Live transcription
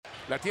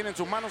La tiene en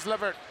sus manos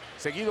Levert,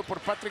 seguido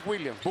por Patrick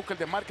Williams. Busca el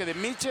desmarque de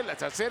Mitchell,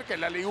 se acerca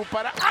el alley-oop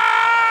para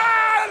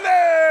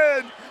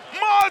Allen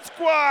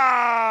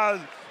Moskwa.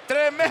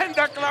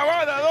 Tremenda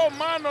clavada a 2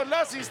 manos,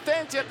 la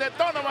asistencia de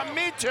Donovan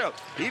Mitchell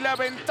y la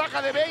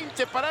ventaja de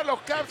 20 para los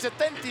Cavs,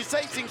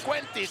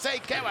 76-56.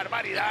 ¡Qué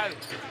barbaridad!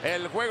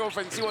 El juego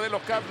ofensivo de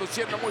los Cavs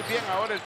luciendo muy bien ahora.